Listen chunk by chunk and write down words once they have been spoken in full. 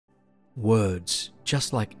Words,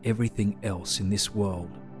 just like everything else in this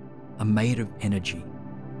world, are made of energy.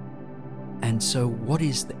 And so what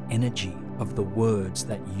is the energy of the words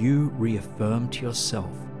that you reaffirm to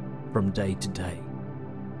yourself from day to day?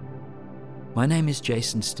 My name is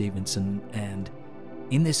Jason Stephenson, and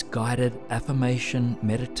in this guided affirmation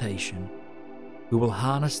meditation, we will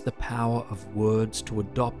harness the power of words to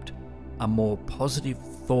adopt a more positive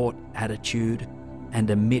thought attitude and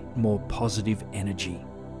emit more positive energy.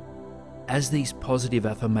 As these positive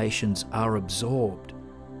affirmations are absorbed,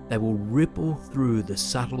 they will ripple through the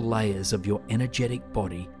subtle layers of your energetic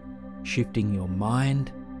body, shifting your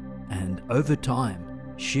mind and, over time,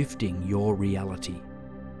 shifting your reality.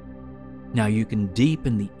 Now, you can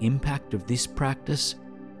deepen the impact of this practice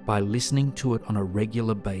by listening to it on a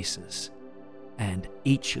regular basis, and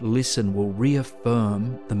each listen will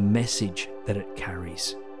reaffirm the message that it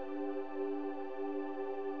carries.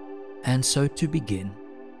 And so, to begin,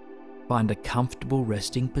 find a comfortable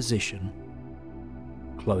resting position,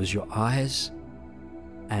 close your eyes,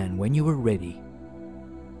 and when you are ready,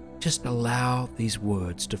 just allow these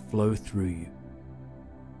words to flow through you.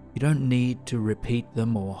 You don't need to repeat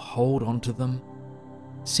them or hold on to them.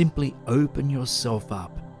 Simply open yourself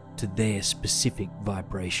up to their specific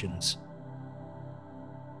vibrations.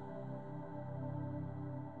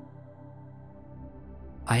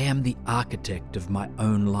 I am the architect of my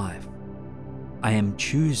own life. I am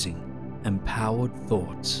choosing empowered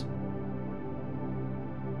thoughts.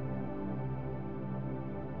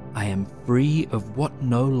 I am free of what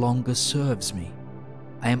no longer serves me.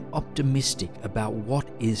 I am optimistic about what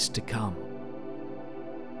is to come.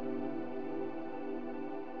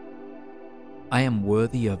 I am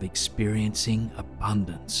worthy of experiencing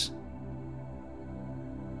abundance.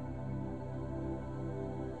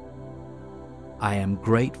 I am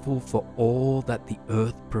grateful for all that the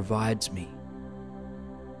earth provides me.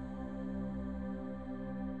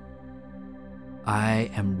 I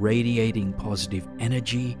am radiating positive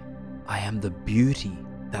energy. I am the beauty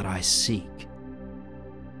that I seek.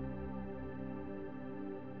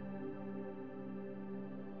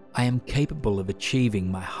 I am capable of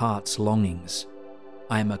achieving my heart's longings.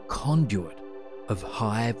 I am a conduit of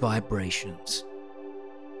high vibrations.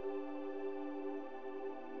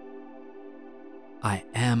 I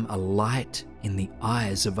am a light in the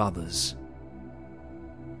eyes of others.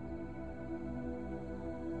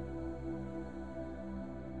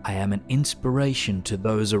 I am an inspiration to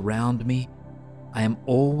those around me. I am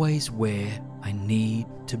always where I need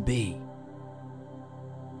to be.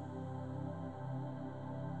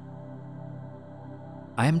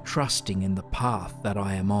 I am trusting in the path that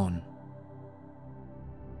I am on.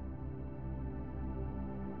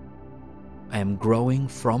 I am growing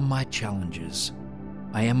from my challenges.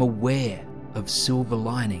 I am aware of silver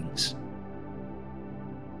linings.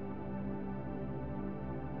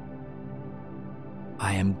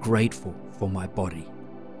 I am grateful for my body.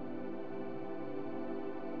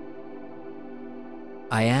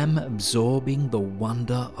 I am absorbing the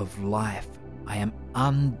wonder of life. I am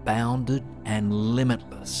unbounded and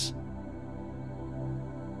limitless.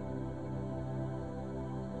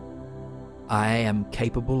 I am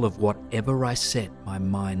capable of whatever I set my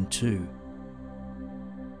mind to.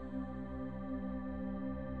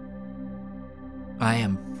 I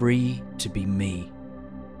am free to be me.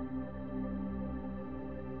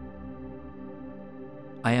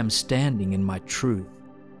 I am standing in my truth,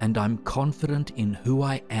 and I'm confident in who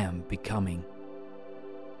I am becoming.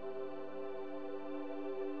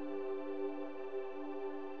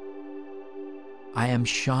 I am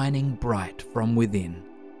shining bright from within.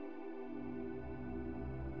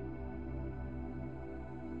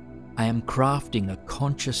 I am crafting a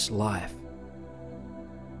conscious life.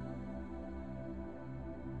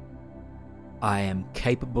 I am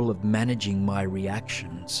capable of managing my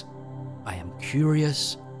reactions. I am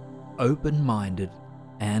curious, open-minded,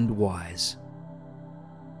 and wise.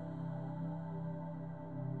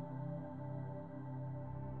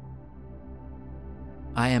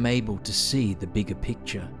 I am able to see the bigger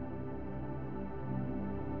picture.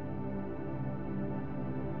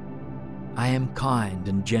 I am kind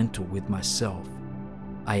and gentle with myself.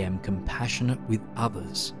 I am compassionate with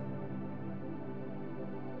others.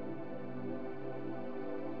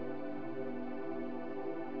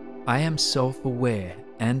 I am self-aware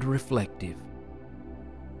and reflective.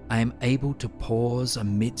 I am able to pause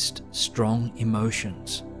amidst strong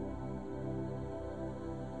emotions.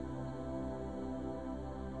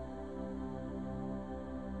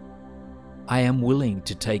 I am willing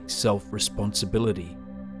to take self-responsibility.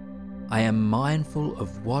 I am mindful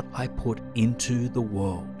of what I put into the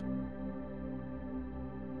world.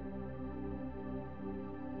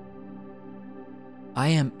 I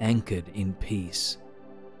am anchored in peace.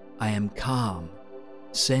 I am calm,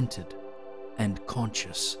 centered, and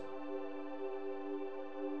conscious.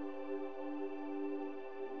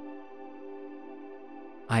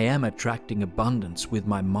 I am attracting abundance with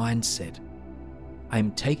my mindset. I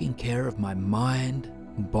am taking care of my mind,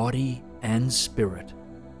 body, and spirit.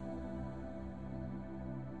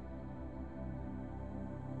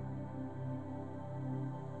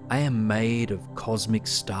 I am made of cosmic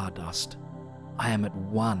stardust. I am at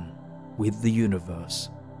one with the universe.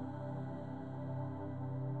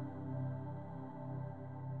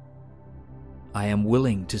 I am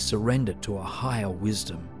willing to surrender to a higher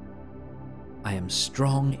wisdom. I am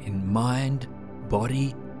strong in mind,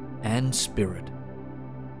 body, and spirit.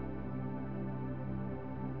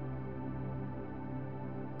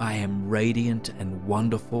 I am radiant and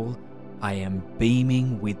wonderful. I am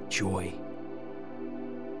beaming with joy.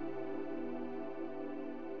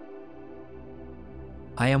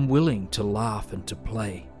 I am willing to laugh and to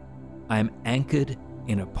play. I am anchored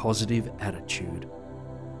in a positive attitude.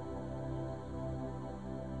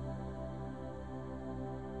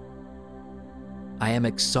 I am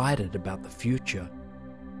excited about the future.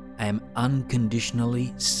 I am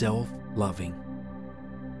unconditionally self-loving.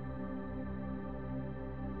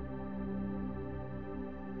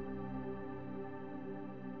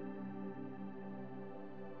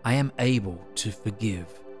 I am able to forgive.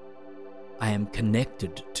 I am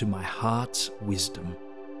connected to my heart's wisdom.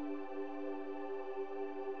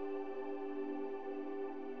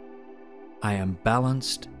 I am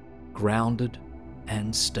balanced, grounded,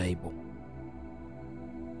 and stable.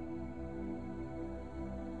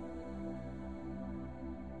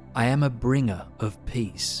 I am a bringer of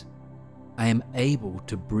peace. I am able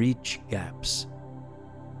to bridge gaps.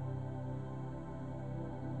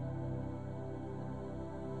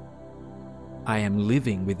 I am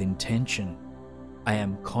living with intention. I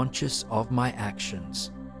am conscious of my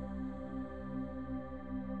actions.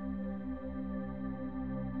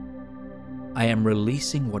 I am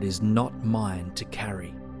releasing what is not mine to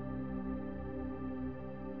carry.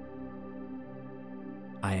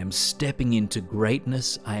 I am stepping into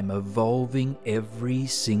greatness. I am evolving every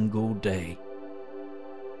single day.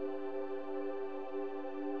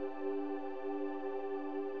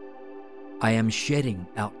 I am shedding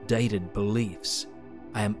outdated beliefs.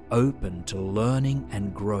 I am open to learning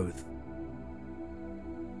and growth.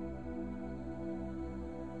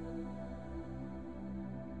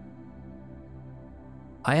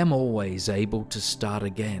 I am always able to start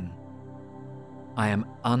again. I am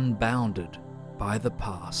unbounded by the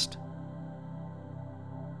past.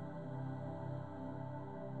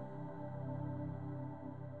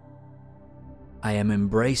 I am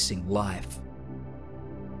embracing life.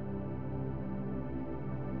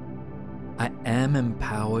 I am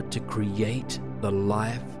empowered to create the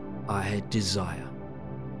life I desire.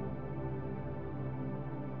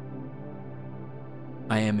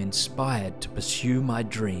 I am inspired to pursue my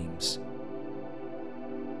dreams.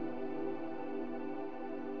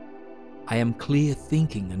 I am clear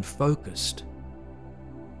thinking and focused.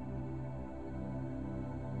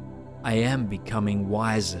 I am becoming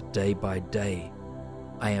wiser day by day.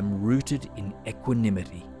 I am rooted in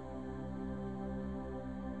equanimity.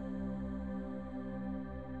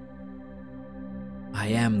 I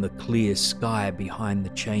am the clear sky behind the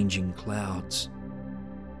changing clouds.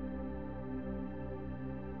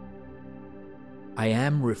 I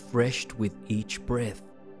am refreshed with each breath.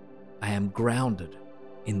 I am grounded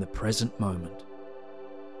in the present moment.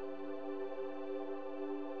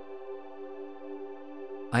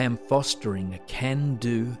 I am fostering a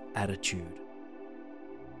can-do attitude.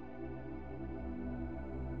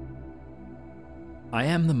 I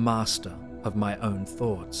am the master of my own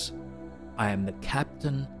thoughts. I am the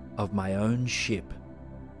captain of my own ship.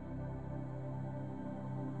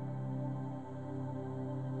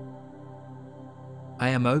 I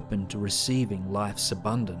am open to receiving life's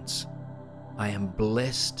abundance. I am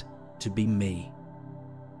blessed to be me.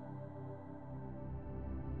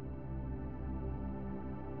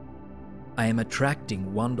 I am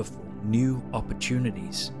attracting wonderful new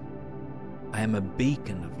opportunities. I am a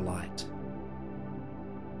beacon of light.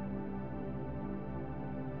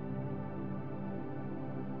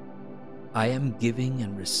 I am giving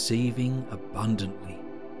and receiving abundantly.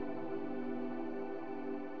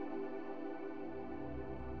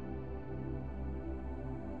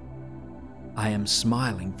 I am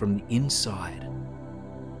smiling from the inside.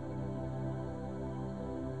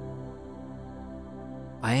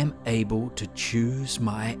 I am able to choose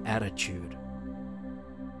my attitude.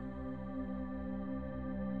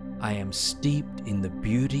 I am steeped in the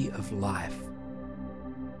beauty of life.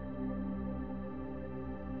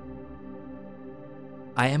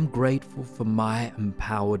 I am grateful for my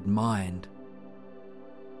empowered mind.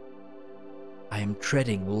 I am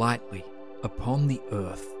treading lightly upon the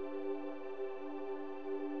earth.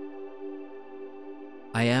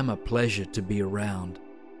 I am a pleasure to be around.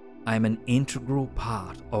 I am an integral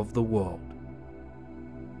part of the world.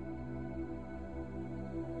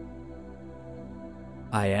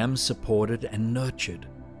 I am supported and nurtured.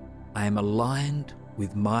 I am aligned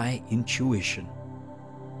with my intuition.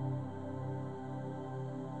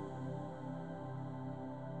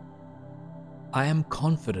 I am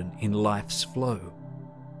confident in life's flow.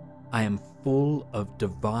 I am full of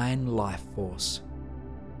divine life force.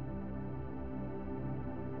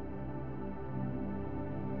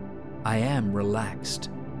 I am relaxed,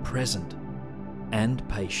 present, and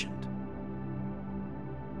patient.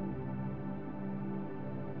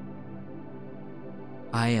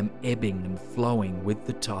 I am ebbing and flowing with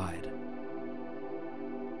the tide.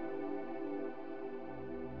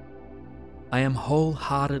 I am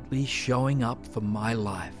wholeheartedly showing up for my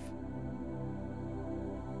life.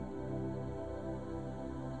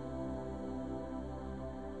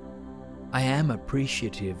 I am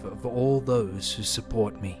appreciative of all those who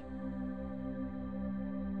support me.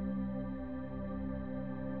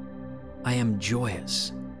 I am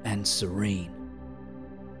joyous and serene.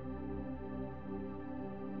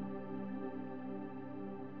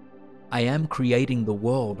 I am creating the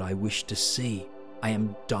world I wish to see. I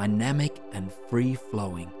am dynamic and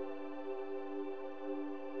free-flowing.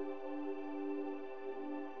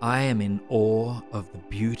 I am in awe of the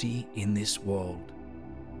beauty in this world.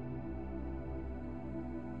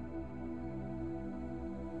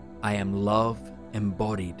 I am love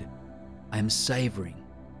embodied. I am savoring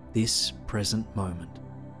this present moment.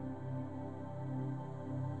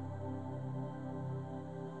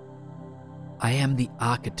 I am the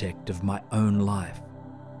architect of my own life.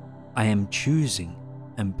 I am choosing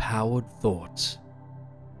empowered thoughts.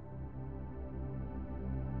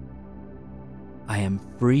 I am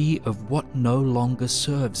free of what no longer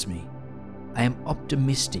serves me. I am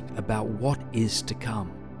optimistic about what is to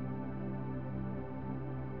come.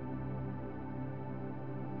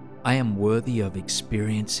 I am worthy of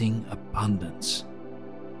experiencing abundance.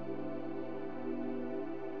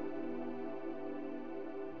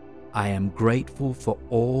 I am grateful for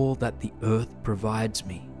all that the earth provides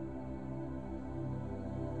me.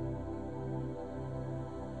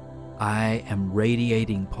 I am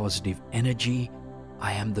radiating positive energy.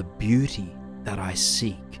 I am the beauty that I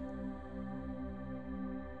seek.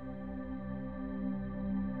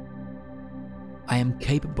 I am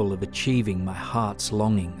capable of achieving my heart's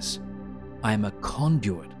longings. I am a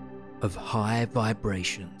conduit of high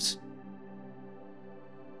vibrations.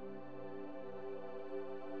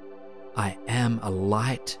 I am a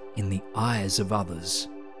light in the eyes of others.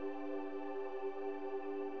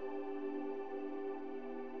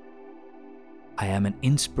 I am an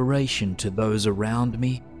inspiration to those around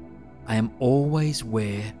me. I am always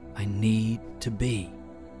where I need to be.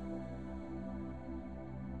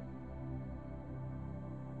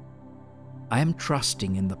 I am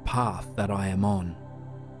trusting in the path that I am on.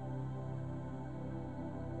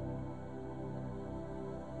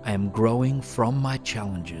 I am growing from my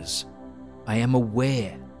challenges. I am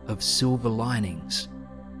aware of silver linings.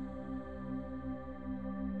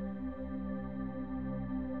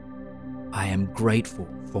 I am grateful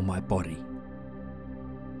for my body.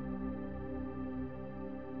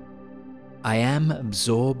 I am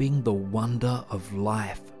absorbing the wonder of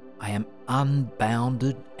life. I am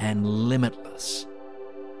unbounded and limitless.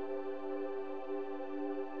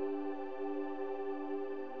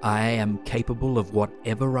 I am capable of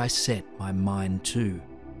whatever I set my mind to.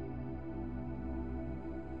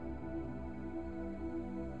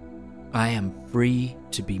 I am free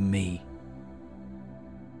to be me.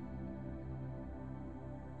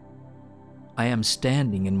 I am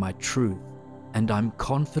standing in my truth, and I'm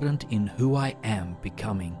confident in who I am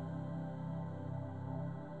becoming.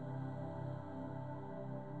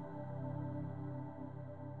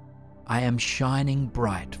 I am shining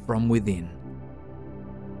bright from within.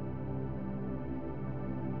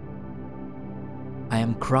 I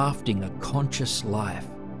am crafting a conscious life.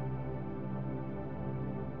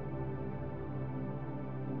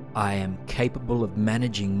 I am capable of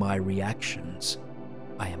managing my reactions.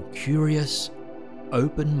 I am curious,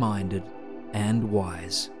 open-minded, and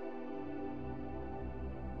wise.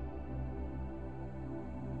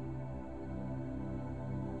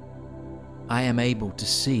 I am able to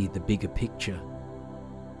see the bigger picture.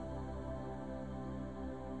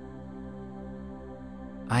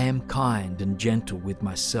 I am kind and gentle with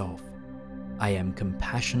myself. I am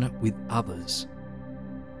compassionate with others.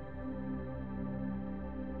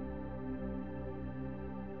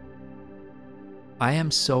 I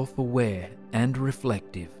am self-aware and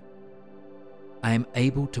reflective. I am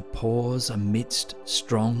able to pause amidst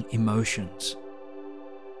strong emotions.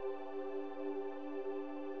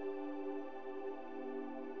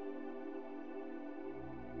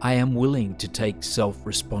 I am willing to take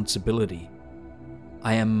self-responsibility.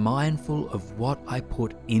 I am mindful of what I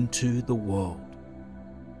put into the world.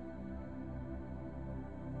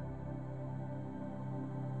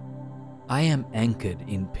 I am anchored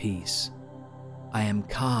in peace. I am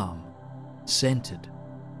calm, centered,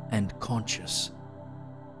 and conscious.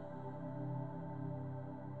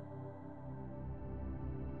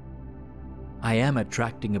 I am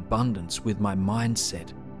attracting abundance with my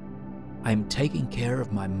mindset. I am taking care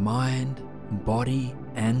of my mind, body,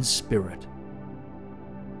 and spirit.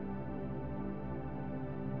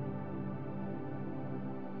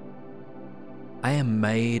 I am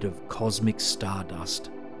made of cosmic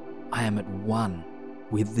stardust. I am at one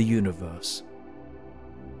with the universe.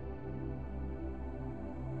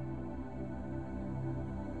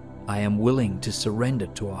 I am willing to surrender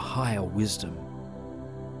to a higher wisdom.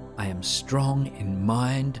 I am strong in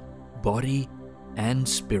mind, body, and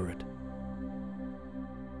spirit.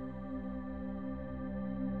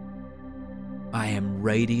 I am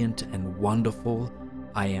radiant and wonderful.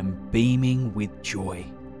 I am beaming with joy.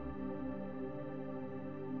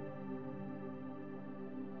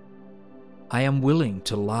 I am willing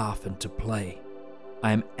to laugh and to play.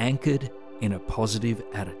 I am anchored in a positive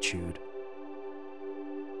attitude.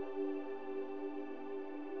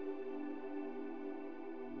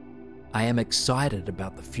 I am excited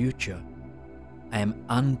about the future. I am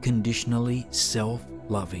unconditionally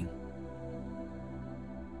self-loving.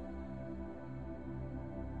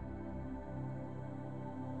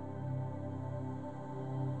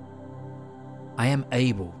 I am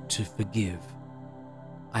able to forgive.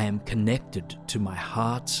 I am connected to my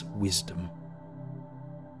heart's wisdom.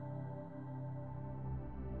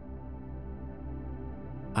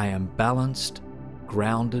 I am balanced,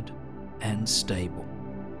 grounded, and stable.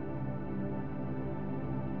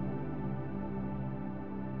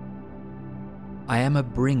 I am a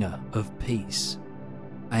bringer of peace.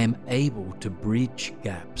 I am able to bridge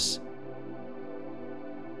gaps.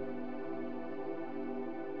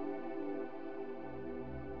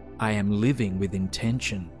 I am living with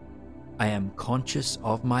intention. I am conscious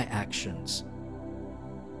of my actions.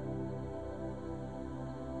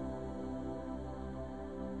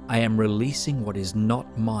 I am releasing what is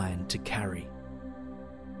not mine to carry.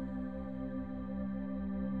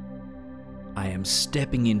 I am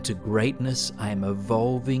stepping into greatness. I am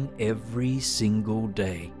evolving every single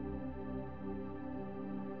day.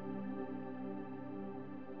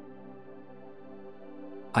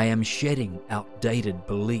 I am shedding outdated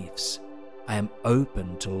beliefs. I am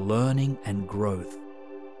open to learning and growth.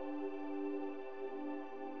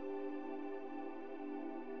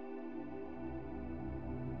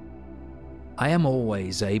 I am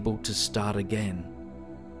always able to start again.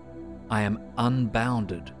 I am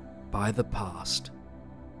unbounded by the past.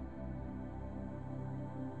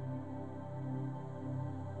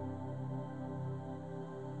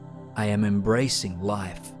 I am embracing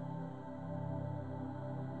life.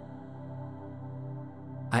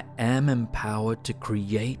 I am empowered to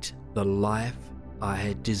create the life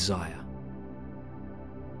I desire.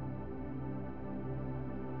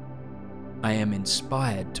 I am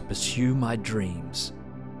inspired to pursue my dreams.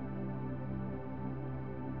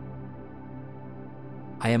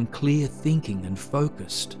 I am clear thinking and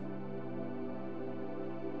focused.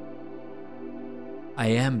 I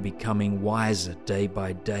am becoming wiser day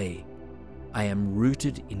by day. I am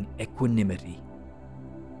rooted in equanimity.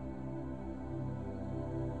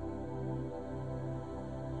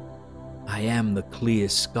 I am the clear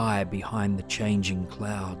sky behind the changing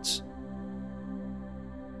clouds.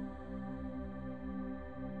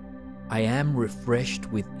 I am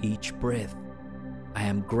refreshed with each breath. I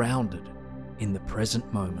am grounded in the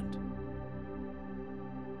present moment.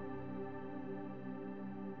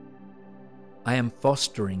 I am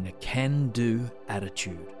fostering a can-do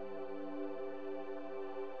attitude.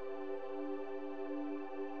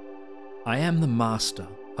 I am the master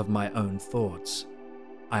of my own thoughts.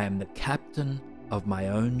 I am the captain of my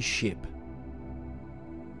own ship.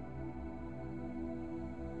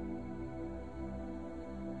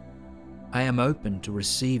 I am open to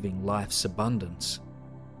receiving life's abundance.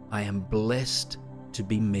 I am blessed to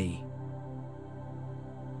be me.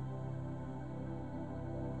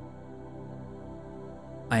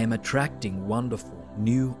 I am attracting wonderful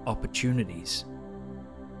new opportunities.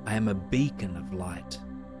 I am a beacon of light.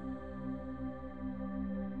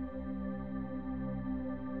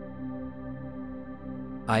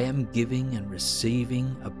 I am giving and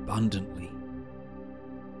receiving abundantly.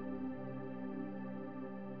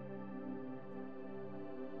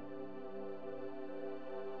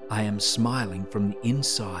 I am smiling from the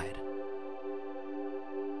inside.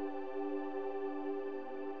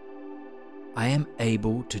 I am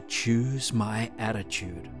able to choose my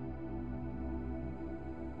attitude.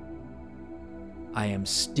 I am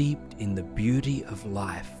steeped in the beauty of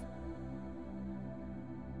life.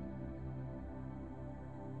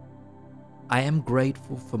 I am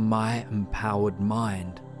grateful for my empowered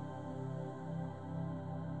mind.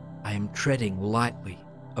 I am treading lightly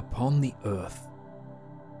upon the earth.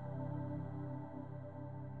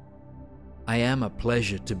 I am a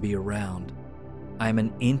pleasure to be around. I am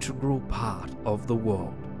an integral part of the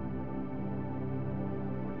world.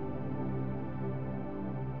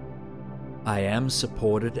 I am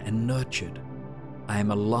supported and nurtured. I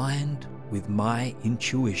am aligned with my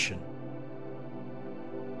intuition.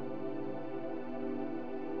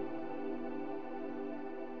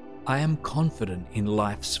 I am confident in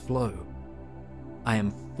life's flow. I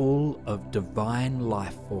am full of divine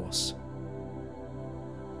life force.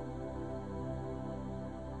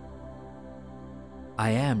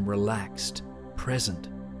 I am relaxed, present,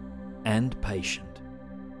 and patient.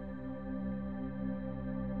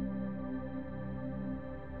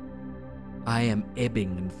 I am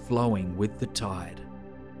ebbing and flowing with the tide.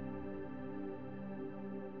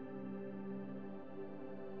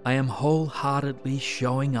 I am wholeheartedly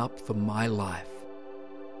showing up for my life.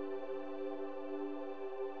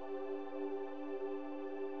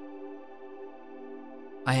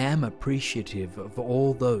 I am appreciative of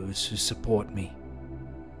all those who support me.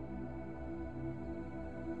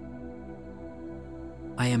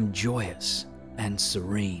 I am joyous and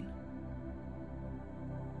serene.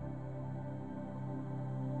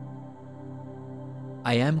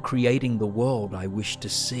 I am creating the world I wish to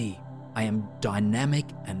see. I am dynamic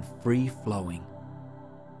and free-flowing.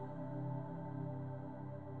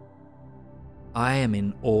 I am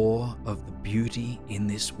in awe of the beauty in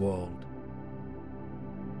this world.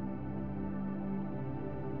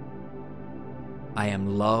 I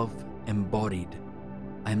am love embodied.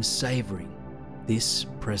 I am savoring this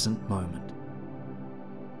present moment.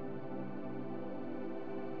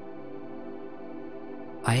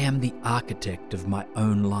 I am the architect of my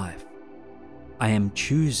own life. I am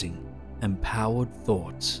choosing empowered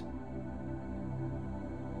thoughts.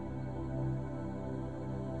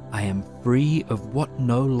 I am free of what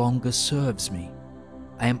no longer serves me.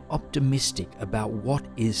 I am optimistic about what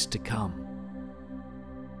is to come.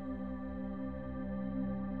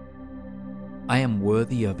 I am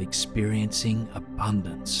worthy of experiencing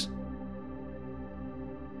abundance.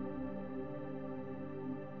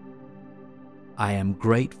 I am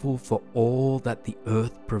grateful for all that the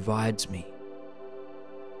earth provides me.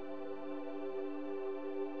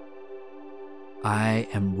 I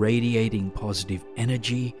am radiating positive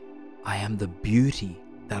energy. I am the beauty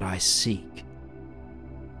that I seek.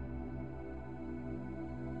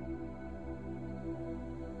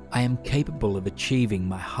 I am capable of achieving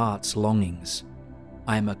my heart's longings.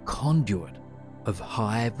 I am a conduit of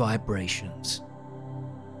high vibrations.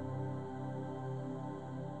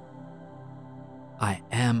 I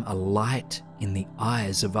am a light in the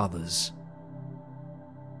eyes of others.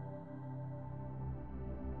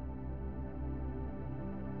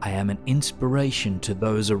 I am an inspiration to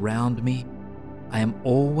those around me. I am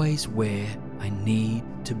always where I need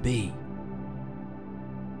to be.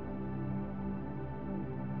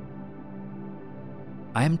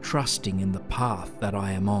 I am trusting in the path that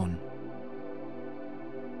I am on.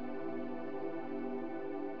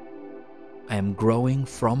 I am growing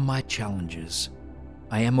from my challenges.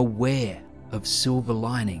 I am aware of silver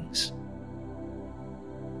linings.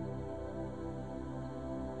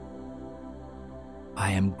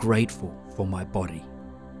 I am grateful for my body.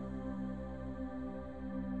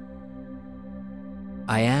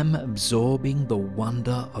 I am absorbing the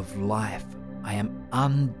wonder of life. I am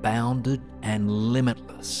unbounded and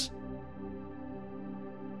limitless.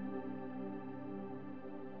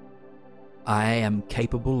 I am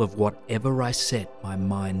capable of whatever I set my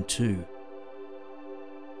mind to.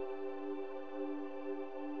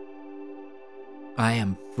 I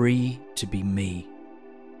am free to be me.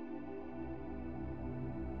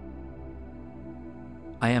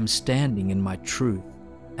 I am standing in my truth,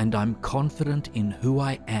 and I'm confident in who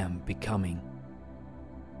I am becoming.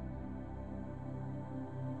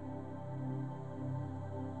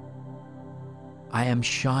 I am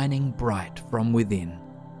shining bright from within.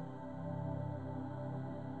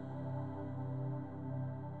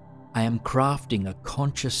 I am crafting a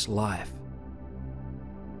conscious life.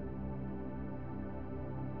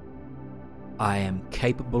 I am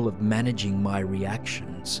capable of managing my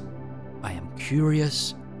reactions. I am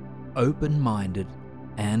curious, open-minded,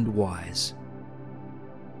 and wise.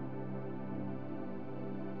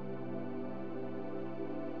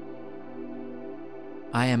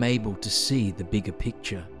 I am able to see the bigger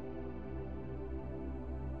picture.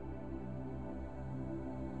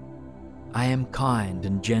 I am kind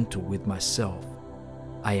and gentle with myself.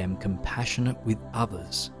 I am compassionate with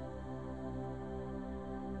others.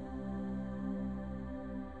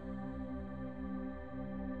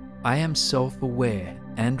 I am self-aware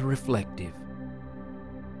and reflective.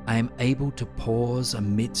 I am able to pause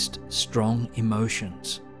amidst strong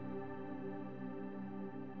emotions.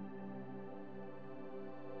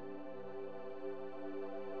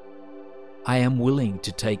 I am willing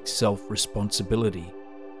to take self-responsibility.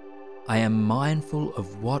 I am mindful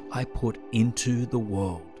of what I put into the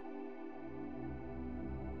world.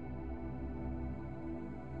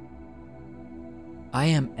 I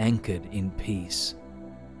am anchored in peace.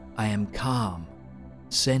 I am calm,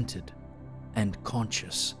 centered, and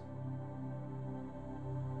conscious.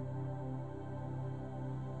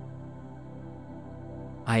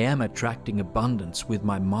 I am attracting abundance with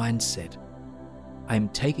my mindset. I am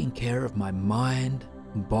taking care of my mind,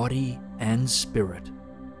 body, and spirit.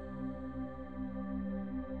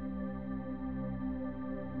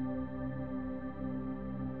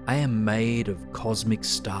 I am made of cosmic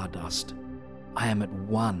stardust. I am at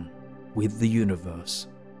one with the universe.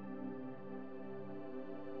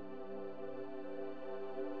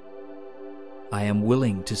 I am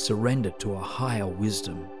willing to surrender to a higher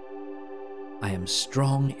wisdom. I am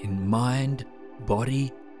strong in mind,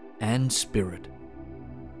 body, and spirit.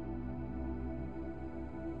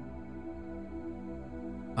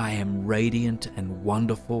 I am radiant and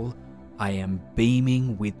wonderful. I am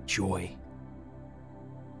beaming with joy.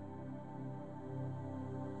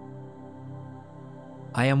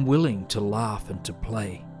 I am willing to laugh and to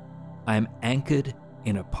play. I am anchored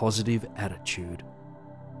in a positive attitude.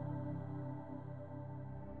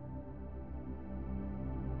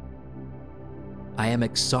 I am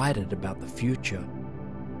excited about the future.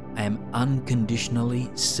 I am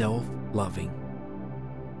unconditionally self-loving.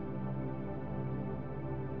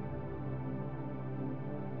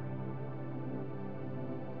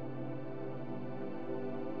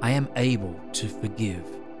 I am able to forgive.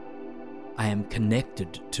 I am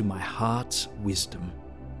connected to my heart's wisdom.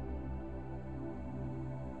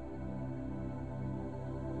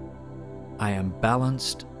 I am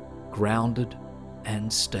balanced, grounded,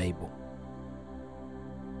 and stable.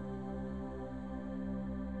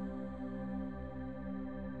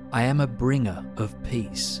 I am a bringer of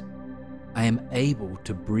peace. I am able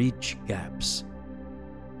to bridge gaps.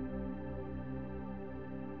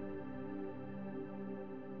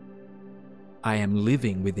 I am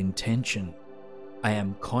living with intention. I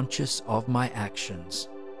am conscious of my actions.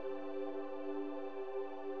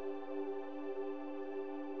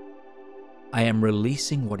 I am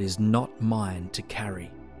releasing what is not mine to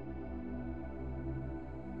carry.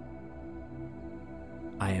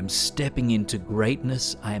 I am stepping into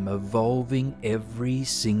greatness. I am evolving every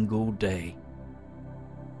single day.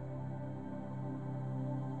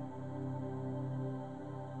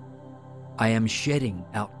 I am shedding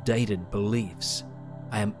outdated beliefs.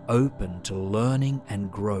 I am open to learning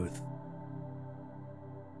and growth.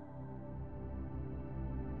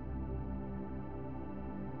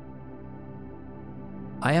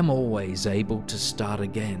 I am always able to start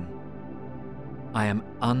again. I am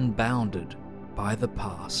unbounded by the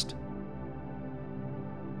past.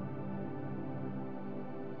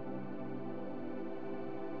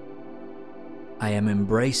 I am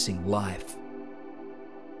embracing life.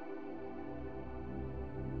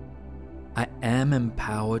 I am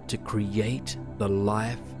empowered to create the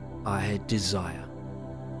life I desire.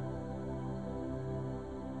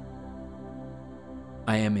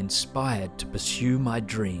 I am inspired to pursue my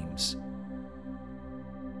dreams.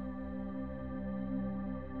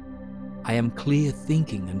 I am clear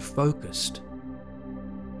thinking and focused.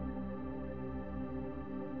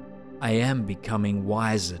 I am becoming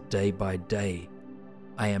wiser day by day.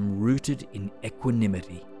 I am rooted in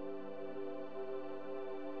equanimity.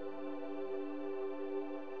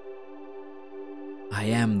 I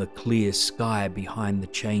am the clear sky behind the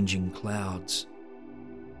changing clouds.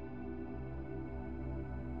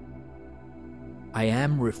 I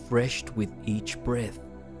am refreshed with each breath.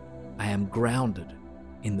 I am grounded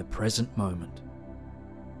in the present moment.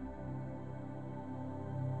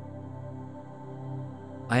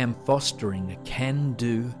 I am fostering a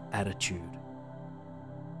can-do attitude.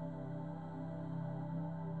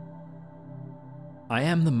 I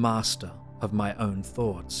am the master of my own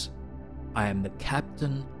thoughts. I am the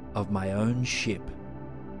captain of my own ship.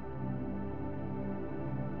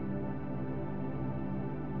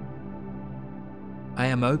 I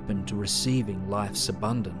am open to receiving life's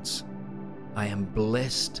abundance. I am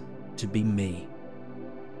blessed to be me.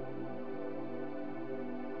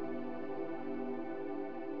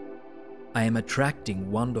 I am attracting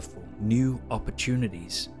wonderful new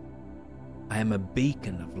opportunities. I am a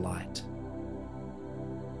beacon of light.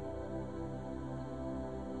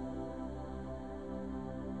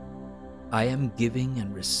 I am giving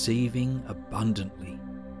and receiving abundantly.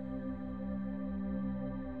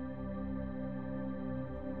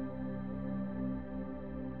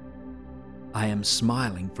 I am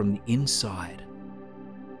smiling from the inside.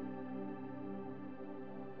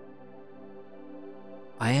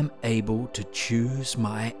 I am able to choose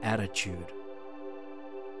my attitude.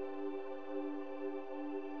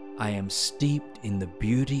 I am steeped in the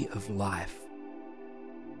beauty of life.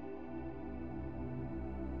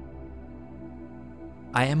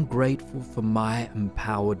 I am grateful for my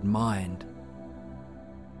empowered mind.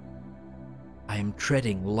 I am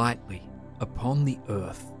treading lightly upon the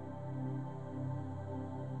earth.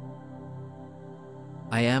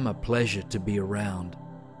 I am a pleasure to be around.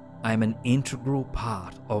 I am an integral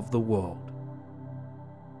part of the world.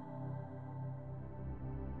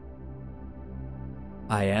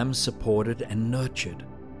 I am supported and nurtured.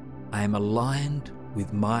 I am aligned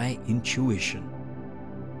with my intuition.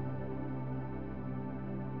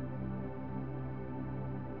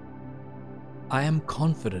 I am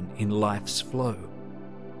confident in life's flow.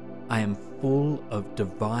 I am full of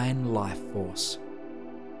divine life force.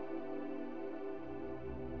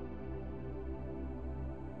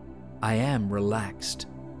 I am relaxed,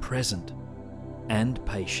 present, and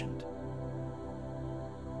patient.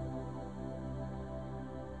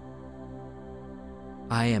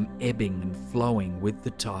 I am ebbing and flowing with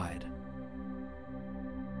the tide.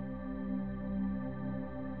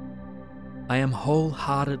 I am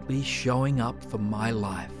wholeheartedly showing up for my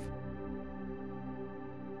life.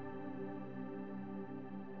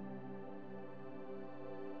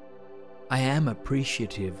 I am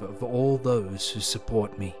appreciative of all those who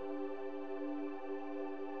support me.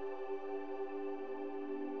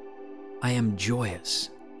 I am joyous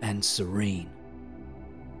and serene.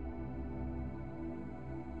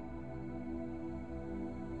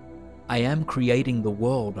 I am creating the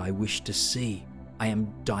world I wish to see. I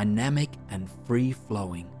am dynamic and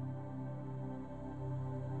free-flowing.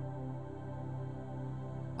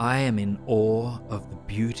 I am in awe of the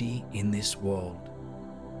beauty in this world.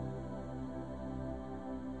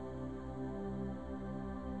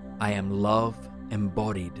 I am love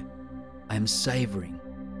embodied. I am savoring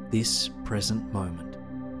this present moment.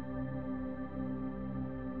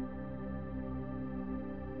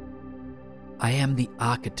 I am the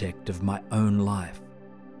architect of my own life.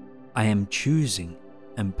 I am choosing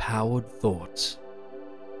empowered thoughts.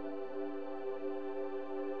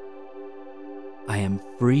 I am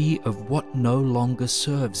free of what no longer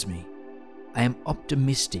serves me. I am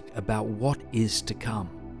optimistic about what is to come.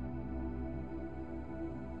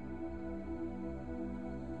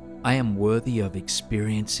 I am worthy of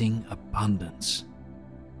experiencing abundance.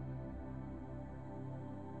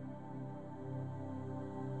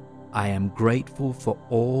 I am grateful for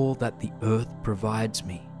all that the earth provides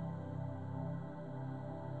me.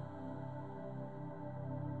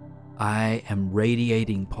 I am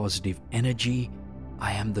radiating positive energy.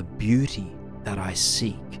 I am the beauty that I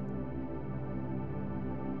seek.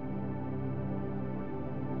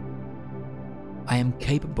 I am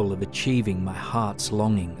capable of achieving my heart's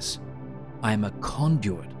longings. I am a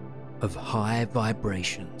conduit of high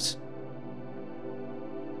vibrations.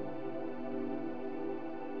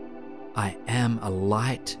 I am a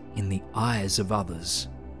light in the eyes of others.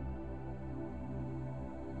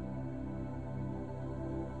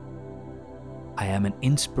 I am an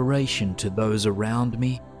inspiration to those around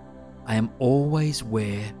me. I am always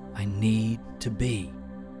where I need to be.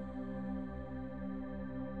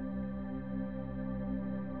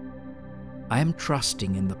 I am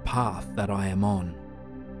trusting in the path that I am on.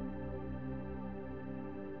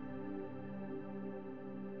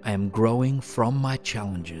 I am growing from my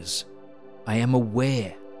challenges. I am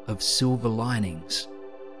aware of silver linings.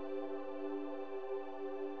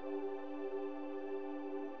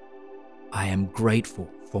 I am grateful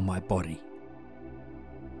for my body.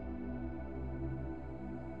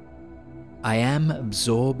 I am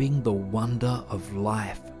absorbing the wonder of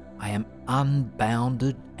life. I am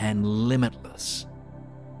unbounded and limitless.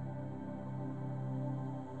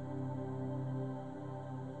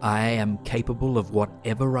 I am capable of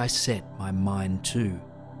whatever I set my mind to.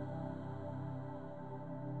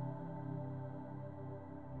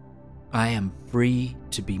 I am free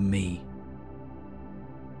to be me.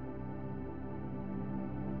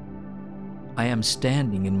 I am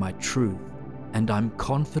standing in my truth, and I'm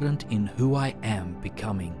confident in who I am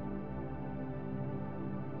becoming.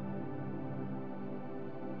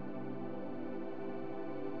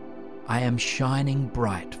 I am shining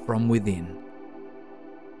bright from within.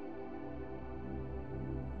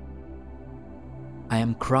 I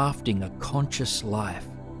am crafting a conscious life.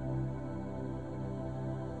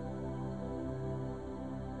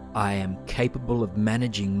 I am capable of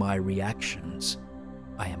managing my reactions.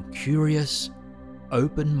 I am curious,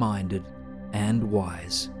 open-minded, and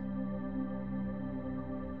wise.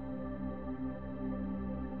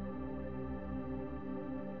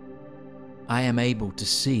 I am able to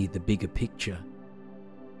see the bigger picture.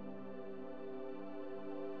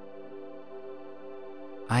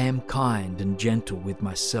 I am kind and gentle with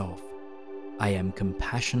myself. I am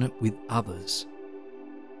compassionate with others.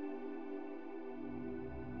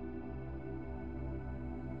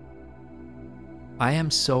 I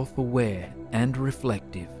am self-aware and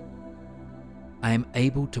reflective. I am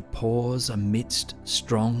able to pause amidst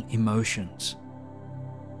strong emotions.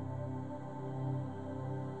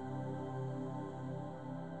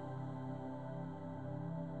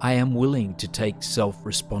 I am willing to take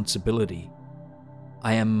self-responsibility.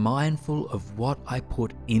 I am mindful of what I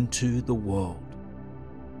put into the world.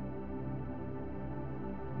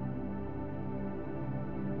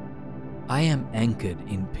 I am anchored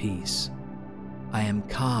in peace. I am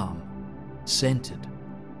calm, centered,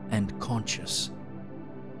 and conscious.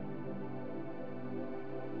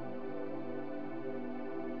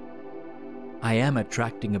 I am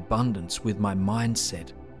attracting abundance with my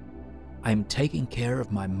mindset. I am taking care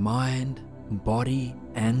of my mind, body,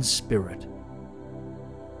 and spirit.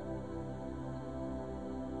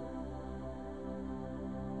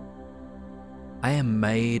 I am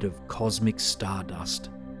made of cosmic stardust.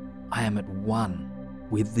 I am at one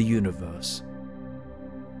with the universe.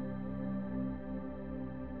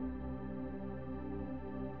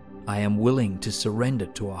 I am willing to surrender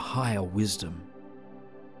to a higher wisdom.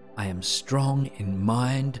 I am strong in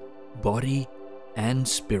mind, body, and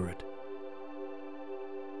spirit.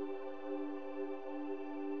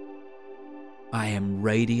 I am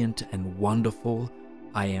radiant and wonderful.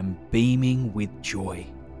 I am beaming with joy.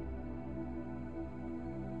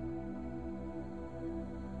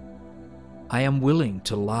 I am willing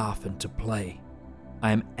to laugh and to play.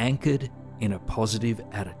 I am anchored in a positive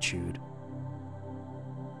attitude.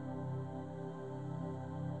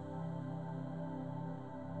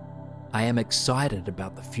 I am excited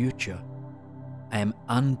about the future. I am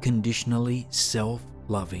unconditionally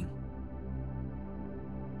self-loving.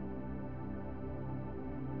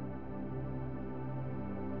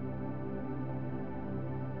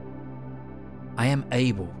 I am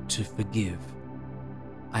able to forgive.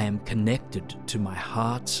 I am connected to my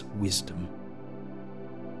heart's wisdom.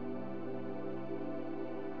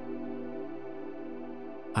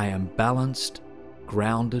 I am balanced,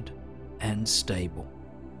 grounded, and stable.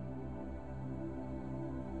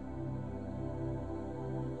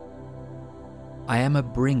 I am a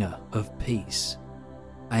bringer of peace.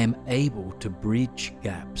 I am able to bridge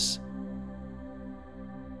gaps.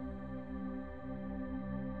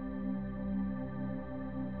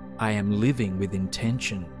 I am living with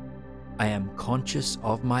intention. I am conscious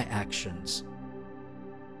of my actions.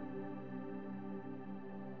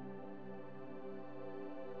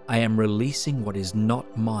 I am releasing what is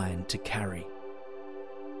not mine to carry.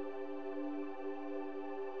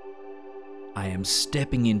 I am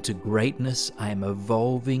stepping into greatness. I am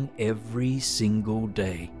evolving every single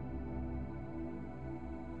day.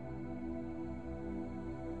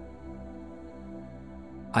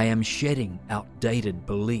 I am shedding outdated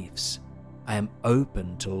beliefs. I am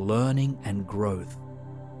open to learning and growth.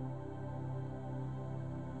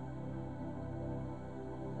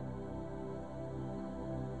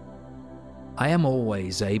 I am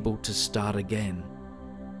always able to start again.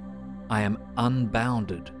 I am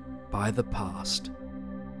unbounded by the past.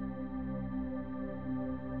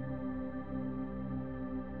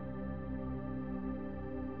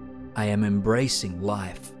 I am embracing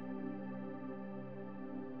life.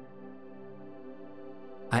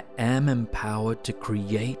 I am empowered to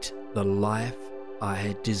create the life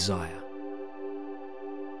I desire.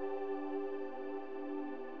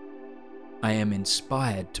 I am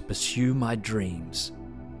inspired to pursue my dreams.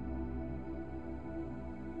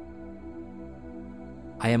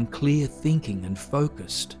 I am clear thinking and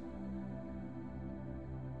focused.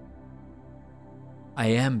 I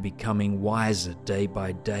am becoming wiser day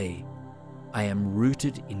by day. I am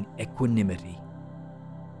rooted in equanimity.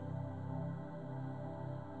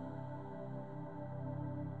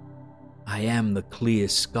 I am the clear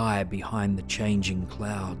sky behind the changing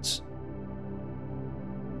clouds.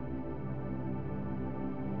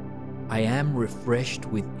 I am refreshed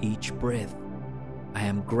with each breath. I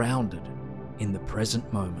am grounded in the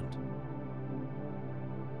present moment.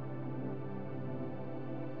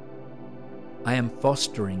 I am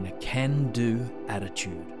fostering a can-do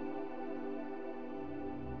attitude.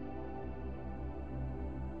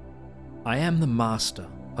 I am the master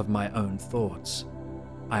of my own thoughts.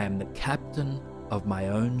 I am the captain of my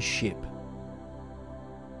own ship.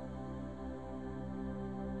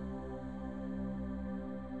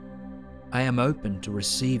 I am open to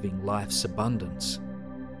receiving life's abundance.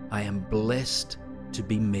 I am blessed to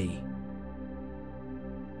be me.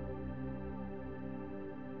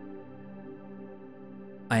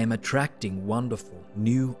 I am attracting wonderful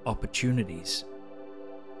new opportunities.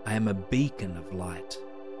 I am a beacon of light.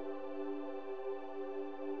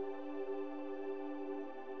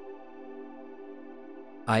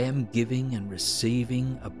 I am giving and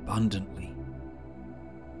receiving abundantly.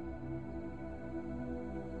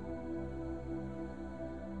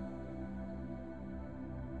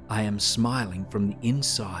 I am smiling from the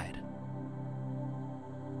inside.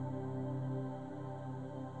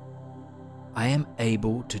 I am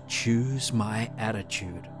able to choose my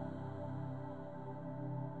attitude.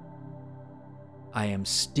 I am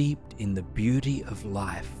steeped in the beauty of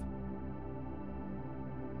life.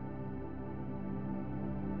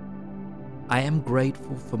 I am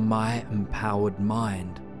grateful for my empowered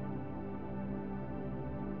mind.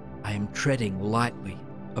 I am treading lightly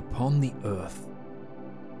upon the earth.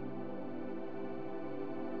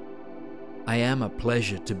 I am a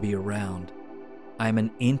pleasure to be around. I am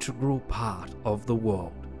an integral part of the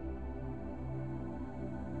world.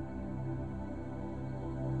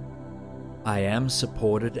 I am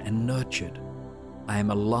supported and nurtured. I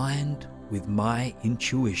am aligned with my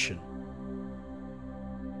intuition.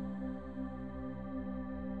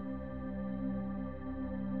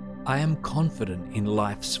 I am confident in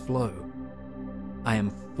life's flow. I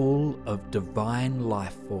am full of divine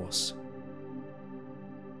life force.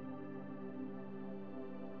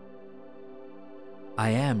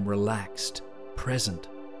 I am relaxed, present,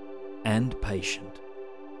 and patient.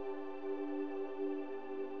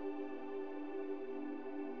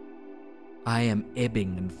 I am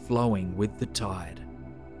ebbing and flowing with the tide.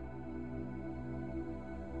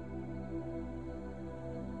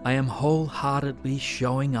 I am wholeheartedly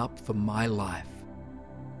showing up for my life.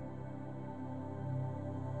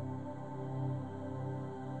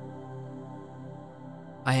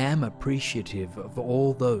 I am appreciative of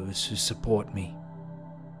all those who support me.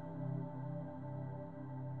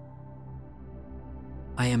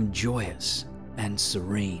 I am joyous and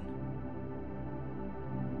serene.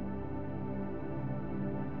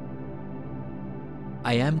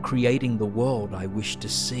 I am creating the world I wish to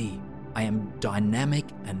see. I am dynamic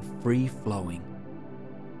and free-flowing.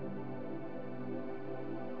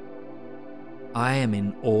 I am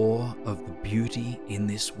in awe of the beauty in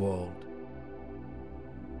this world.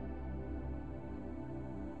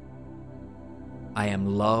 I am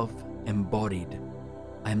love embodied.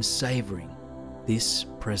 I am savoring this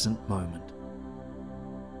present moment.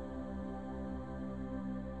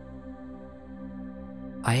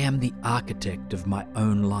 I am the architect of my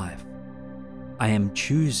own life. I am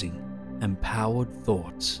choosing empowered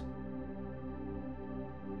thoughts.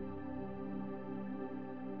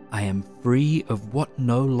 I am free of what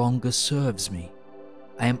no longer serves me.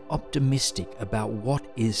 I am optimistic about what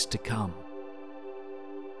is to come.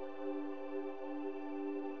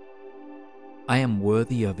 I am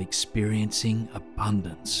worthy of experiencing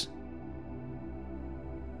abundance.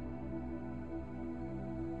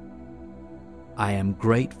 I am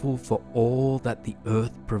grateful for all that the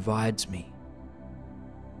earth provides me.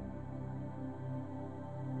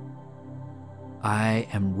 I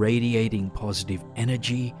am radiating positive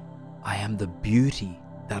energy. I am the beauty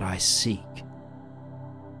that I seek.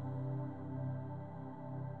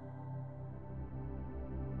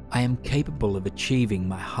 I am capable of achieving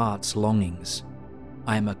my heart's longings.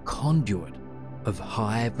 I am a conduit of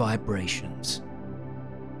high vibrations.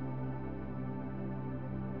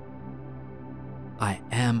 I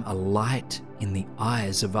am a light in the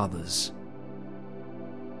eyes of others.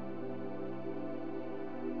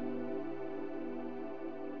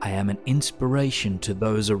 I am an inspiration to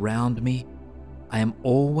those around me. I am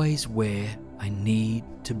always where I need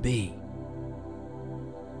to be.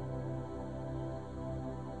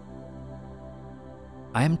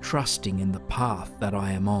 I am trusting in the path that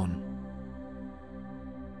I am on.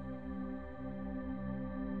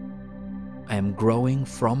 I am growing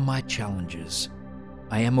from my challenges.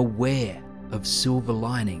 I am aware of silver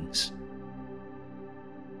linings.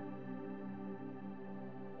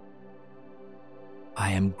 I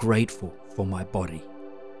am grateful for my body.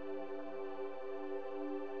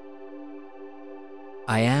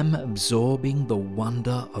 I am absorbing the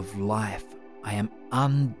wonder of life. I am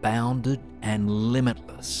unbounded and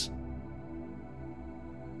limitless.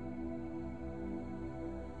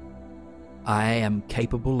 I am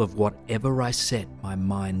capable of whatever I set my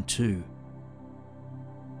mind to.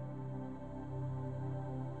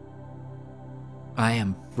 I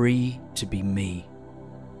am free to be me.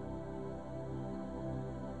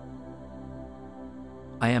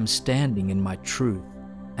 I am standing in my truth,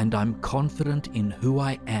 and I'm confident in who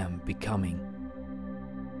I am becoming.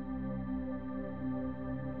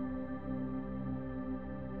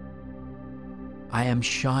 I am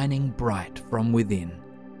shining bright from within.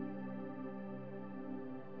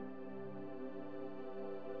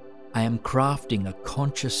 I am crafting a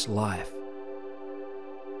conscious life.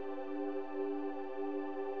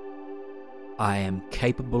 I am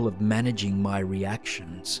capable of managing my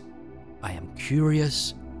reactions. I am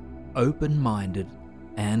curious, open-minded,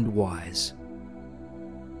 and wise.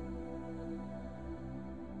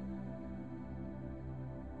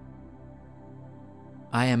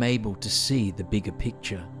 I am able to see the bigger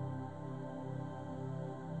picture.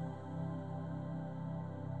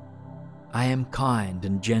 I am kind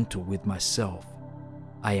and gentle with myself.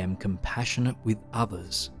 I am compassionate with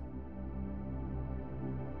others.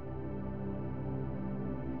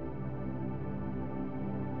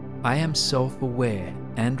 I am self-aware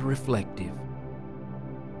and reflective.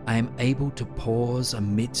 I am able to pause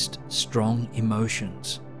amidst strong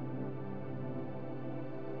emotions.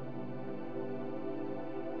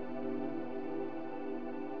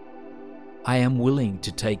 I am willing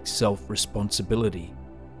to take self-responsibility.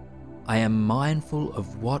 I am mindful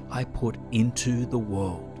of what I put into the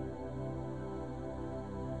world.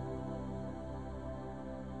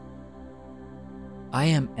 I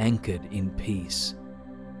am anchored in peace.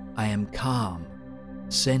 I am calm,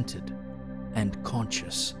 centered, and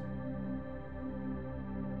conscious.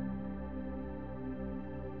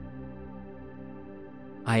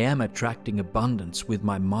 I am attracting abundance with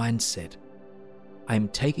my mindset. I am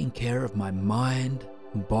taking care of my mind,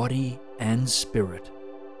 body, and spirit.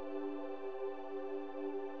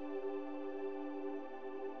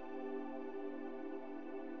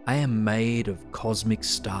 I am made of cosmic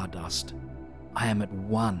stardust. I am at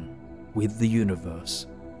one with the universe.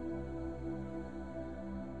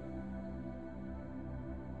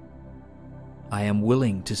 I am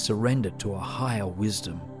willing to surrender to a higher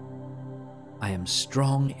wisdom. I am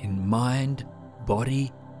strong in mind,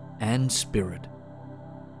 body, and spirit.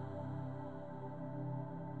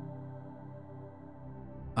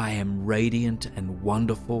 I am radiant and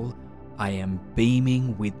wonderful. I am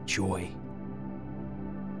beaming with joy.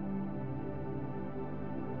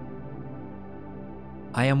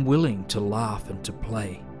 I am willing to laugh and to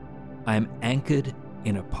play. I am anchored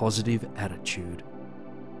in a positive attitude.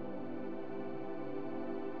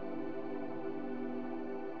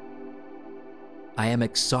 I am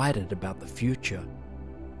excited about the future.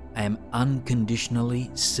 I am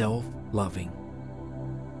unconditionally self-loving.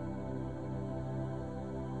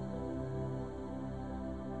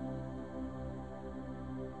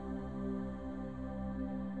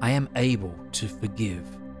 I am able to forgive.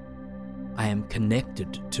 I am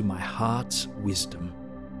connected to my heart's wisdom.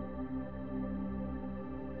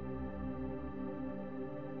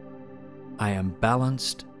 I am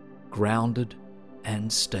balanced, grounded,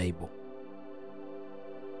 and stable.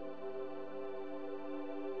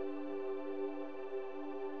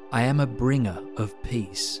 I am a bringer of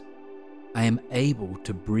peace. I am able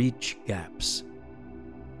to bridge gaps.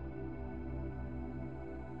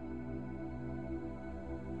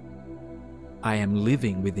 I am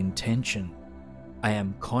living with intention. I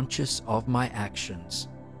am conscious of my actions.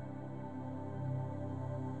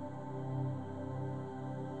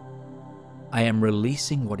 I am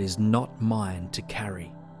releasing what is not mine to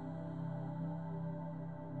carry.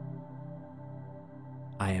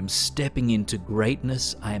 I am stepping into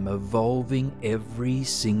greatness. I am evolving every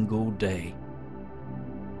single day.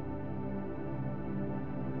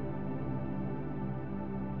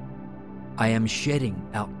 I am shedding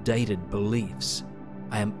outdated beliefs.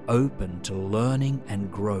 I am open to learning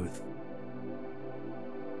and growth.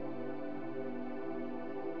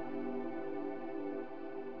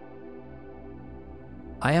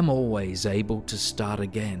 I am always able to start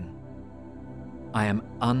again. I am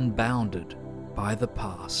unbounded by the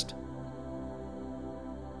past.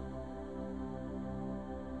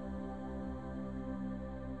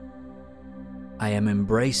 I am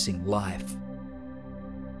embracing life.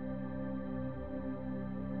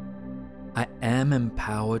 I am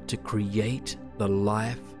empowered to create the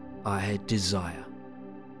life I desire.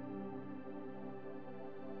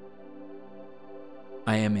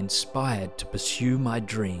 I am inspired to pursue my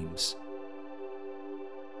dreams.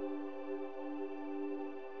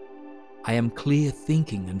 I am clear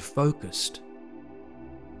thinking and focused.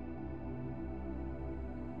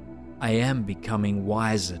 I am becoming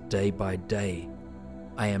wiser day by day.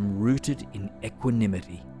 I am rooted in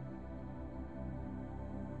equanimity.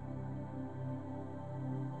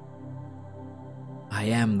 I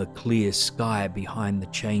am the clear sky behind the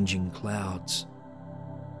changing clouds.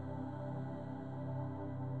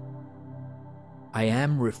 I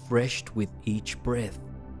am refreshed with each breath.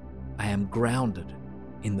 I am grounded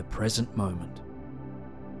in the present moment.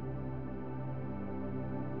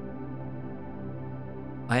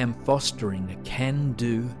 I am fostering a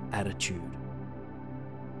can-do attitude.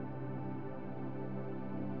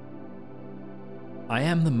 I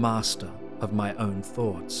am the master of my own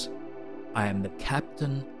thoughts. I am the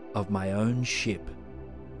captain of my own ship.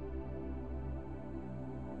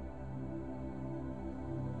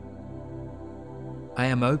 I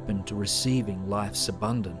am open to receiving life's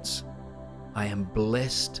abundance. I am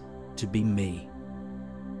blessed to be me.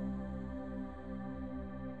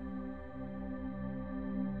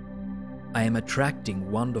 I am attracting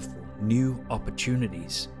wonderful new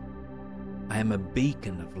opportunities. I am a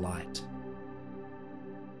beacon of light.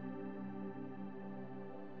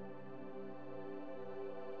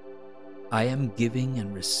 I am giving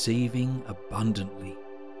and receiving abundantly.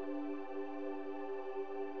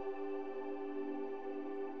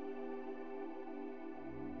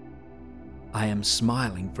 I am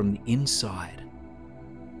smiling from the inside.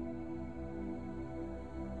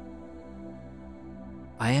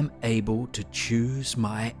 I am able to choose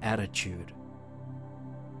my attitude.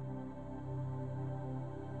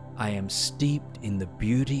 I am steeped in the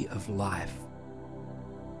beauty of life.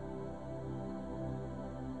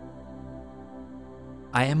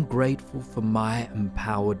 I am grateful for my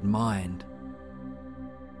empowered mind.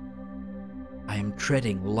 I am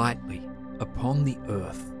treading lightly upon the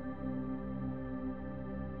earth.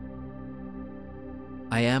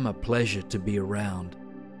 I am a pleasure to be around.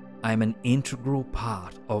 I am an integral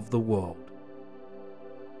part of the world.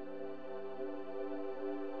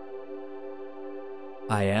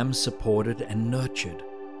 I am supported and nurtured.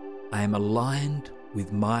 I am aligned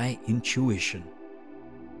with my intuition.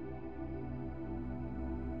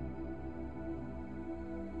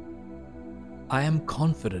 I am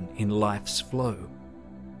confident in life's flow.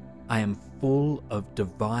 I am full of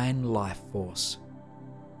divine life force.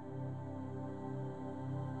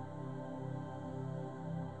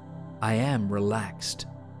 I am relaxed,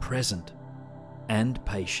 present, and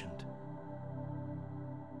patient.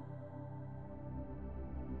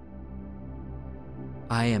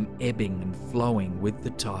 I am ebbing and flowing with the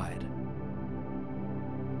tide.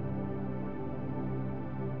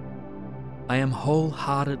 I am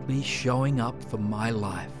wholeheartedly showing up for my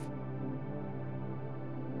life.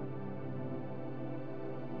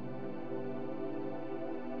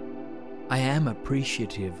 I am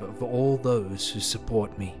appreciative of all those who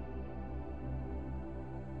support me.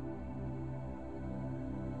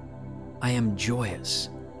 I am joyous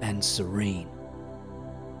and serene.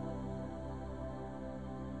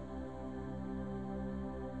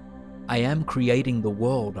 I am creating the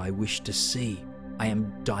world I wish to see. I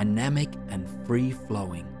am dynamic and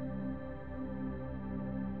free-flowing.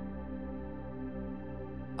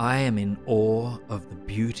 I am in awe of the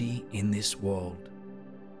beauty in this world.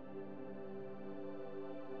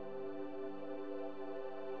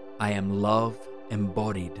 I am love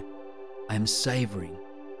embodied. I am savoring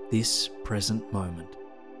this present moment.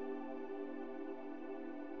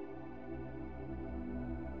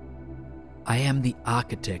 I am the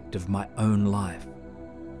architect of my own life.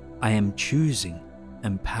 I am choosing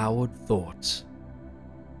empowered thoughts.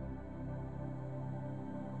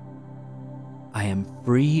 I am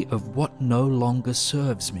free of what no longer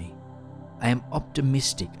serves me. I am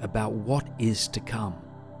optimistic about what is to come.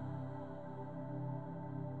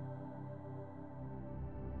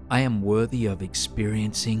 I am worthy of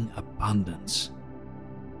experiencing abundance.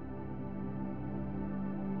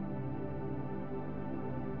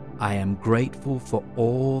 I am grateful for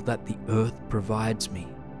all that the earth provides me.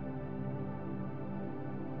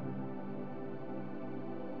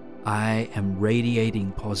 I am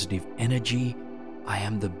radiating positive energy. I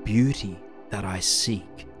am the beauty that I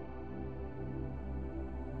seek.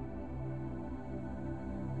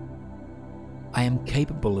 I am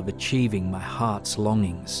capable of achieving my heart's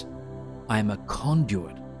longings. I am a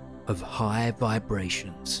conduit of high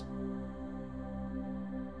vibrations.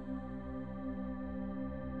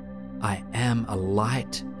 I am a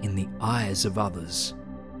light in the eyes of others.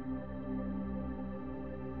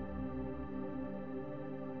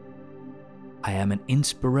 I am an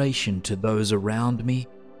inspiration to those around me.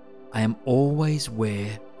 I am always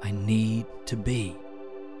where I need to be.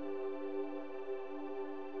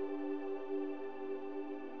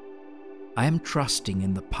 I am trusting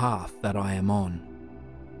in the path that I am on.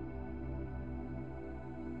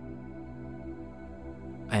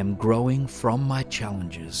 I am growing from my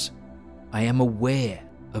challenges. I am aware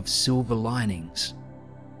of silver linings.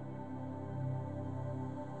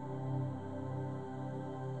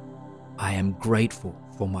 I am grateful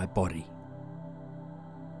for my body.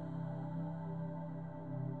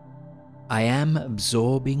 I am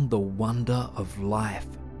absorbing the wonder of life.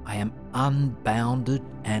 I am unbounded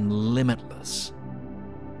and limitless.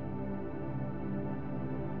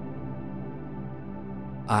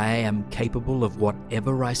 I am capable of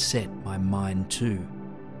whatever I set my mind to.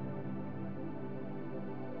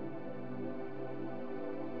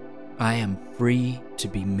 I am free to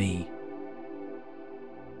be me.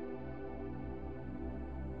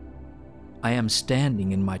 I am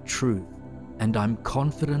standing in my truth, and I'm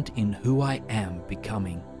confident in who I am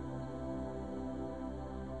becoming.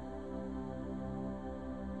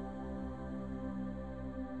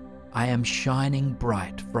 I am shining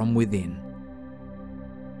bright from within.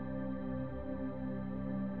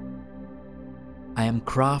 I am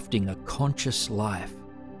crafting a conscious life.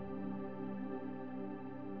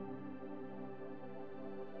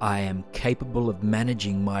 I am capable of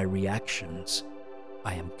managing my reactions.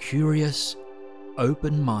 I am curious,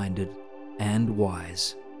 open-minded, and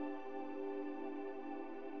wise.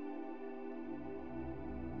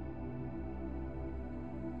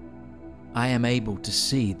 I am able to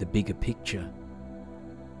see the bigger picture.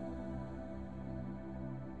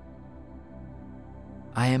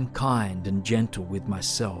 I am kind and gentle with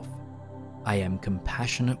myself. I am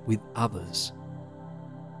compassionate with others.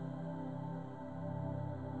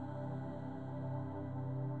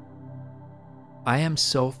 I am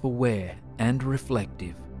self-aware and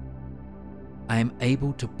reflective. I am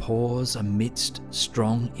able to pause amidst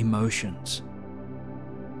strong emotions.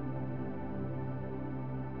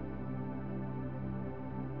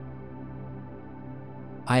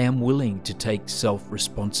 I am willing to take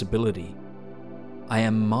self-responsibility. I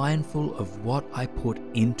am mindful of what I put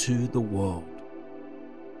into the world.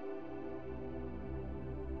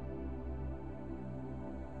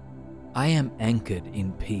 I am anchored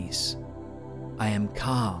in peace. I am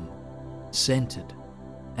calm, centered,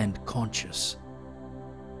 and conscious.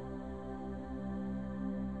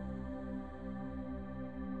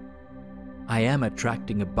 I am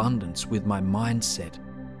attracting abundance with my mindset.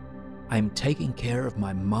 I am taking care of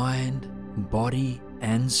my mind, body,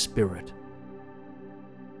 and spirit.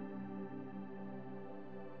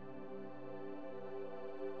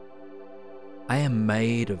 I am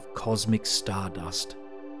made of cosmic stardust.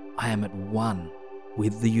 I am at one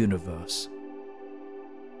with the universe.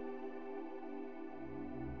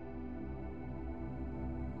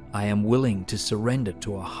 I am willing to surrender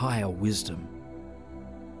to a higher wisdom.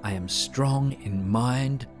 I am strong in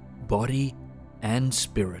mind, body, and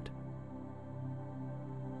spirit.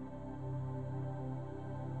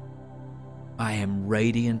 I am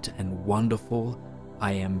radiant and wonderful.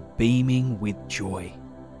 I am beaming with joy.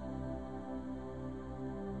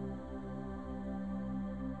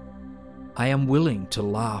 I am willing to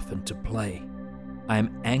laugh and to play. I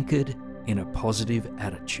am anchored in a positive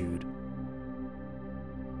attitude.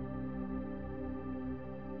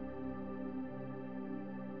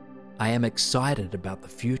 I am excited about the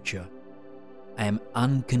future. I am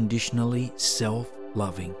unconditionally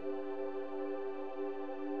self-loving.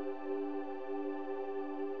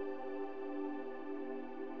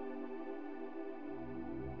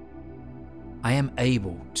 I am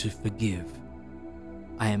able to forgive.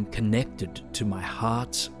 I am connected to my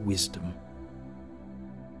heart's wisdom.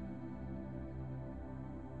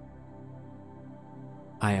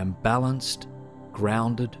 I am balanced,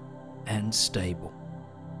 grounded, and stable.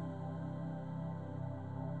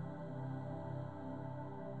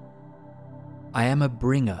 I am a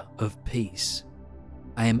bringer of peace.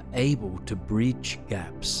 I am able to bridge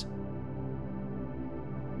gaps.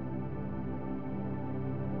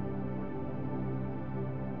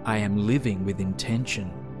 I am living with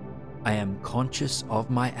intention. I am conscious of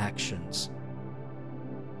my actions.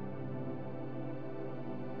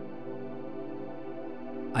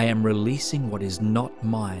 I am releasing what is not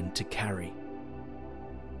mine to carry.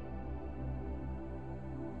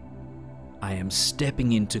 I am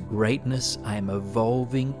stepping into greatness. I am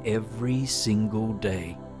evolving every single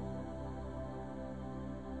day.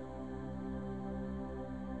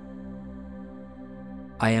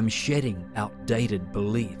 I am shedding outdated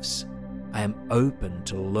beliefs. I am open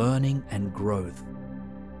to learning and growth.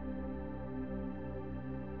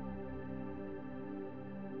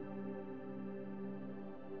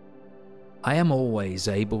 I am always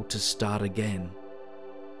able to start again.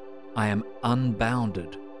 I am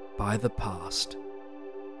unbounded by the past.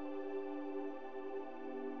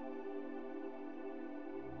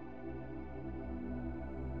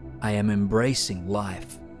 I am embracing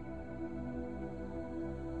life.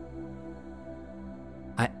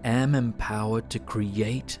 I am empowered to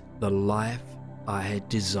create the life I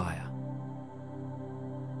desire.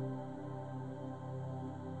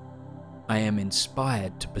 I am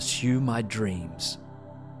inspired to pursue my dreams.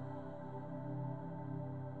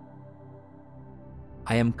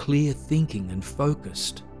 I am clear thinking and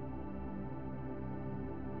focused.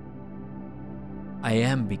 I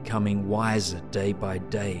am becoming wiser day by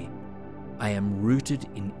day. I am rooted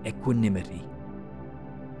in equanimity.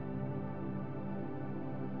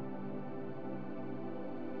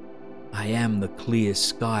 I am the clear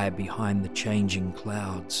sky behind the changing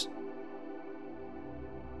clouds.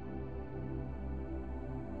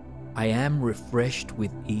 I am refreshed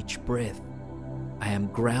with each breath. I am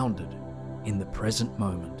grounded in the present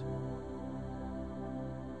moment.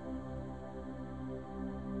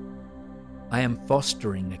 I am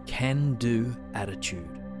fostering a can-do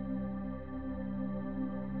attitude.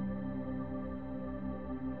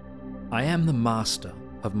 I am the master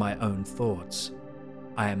of my own thoughts.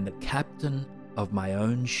 I am the captain of my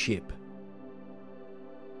own ship.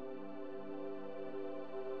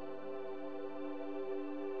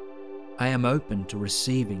 I am open to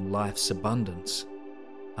receiving life's abundance.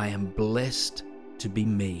 I am blessed to be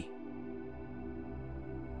me.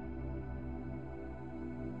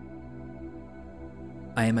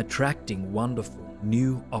 I am attracting wonderful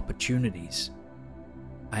new opportunities.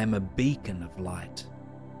 I am a beacon of light.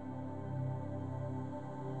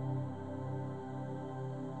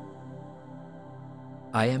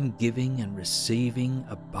 I am giving and receiving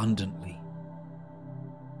abundantly.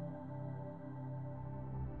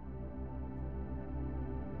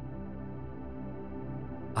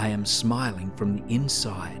 I am smiling from the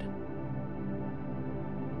inside.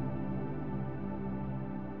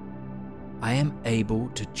 I am able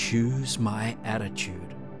to choose my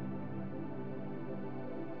attitude.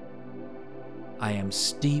 I am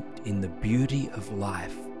steeped in the beauty of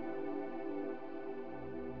life.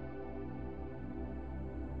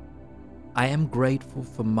 I am grateful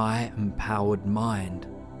for my empowered mind.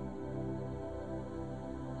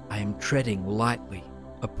 I am treading lightly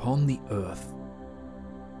upon the earth.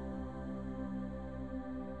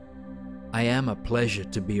 I am a pleasure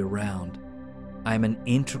to be around. I am an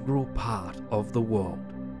integral part of the world.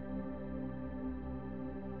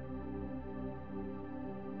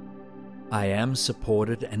 I am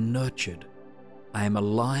supported and nurtured. I am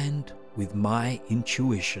aligned with my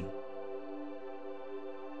intuition.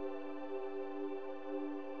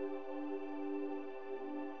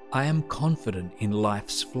 I am confident in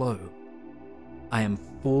life's flow. I am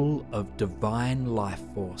full of divine life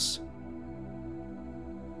force.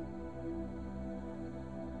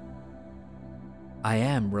 I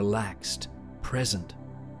am relaxed, present,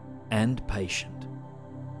 and patient.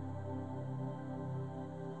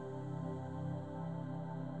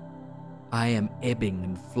 I am ebbing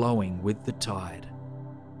and flowing with the tide.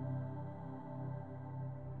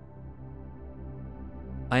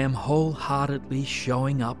 I am wholeheartedly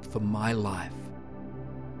showing up for my life.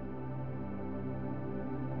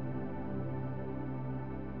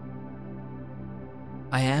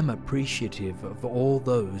 I am appreciative of all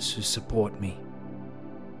those who support me.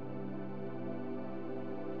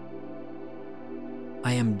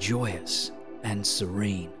 I am joyous and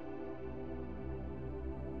serene.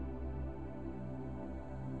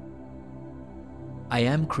 I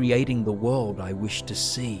am creating the world I wish to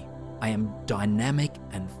see. I am dynamic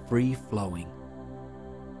and free-flowing.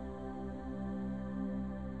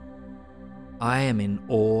 I am in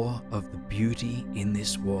awe of the beauty in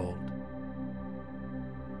this world.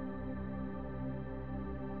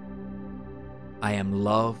 I am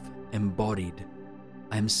love embodied.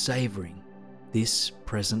 I am savoring this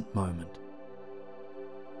present moment.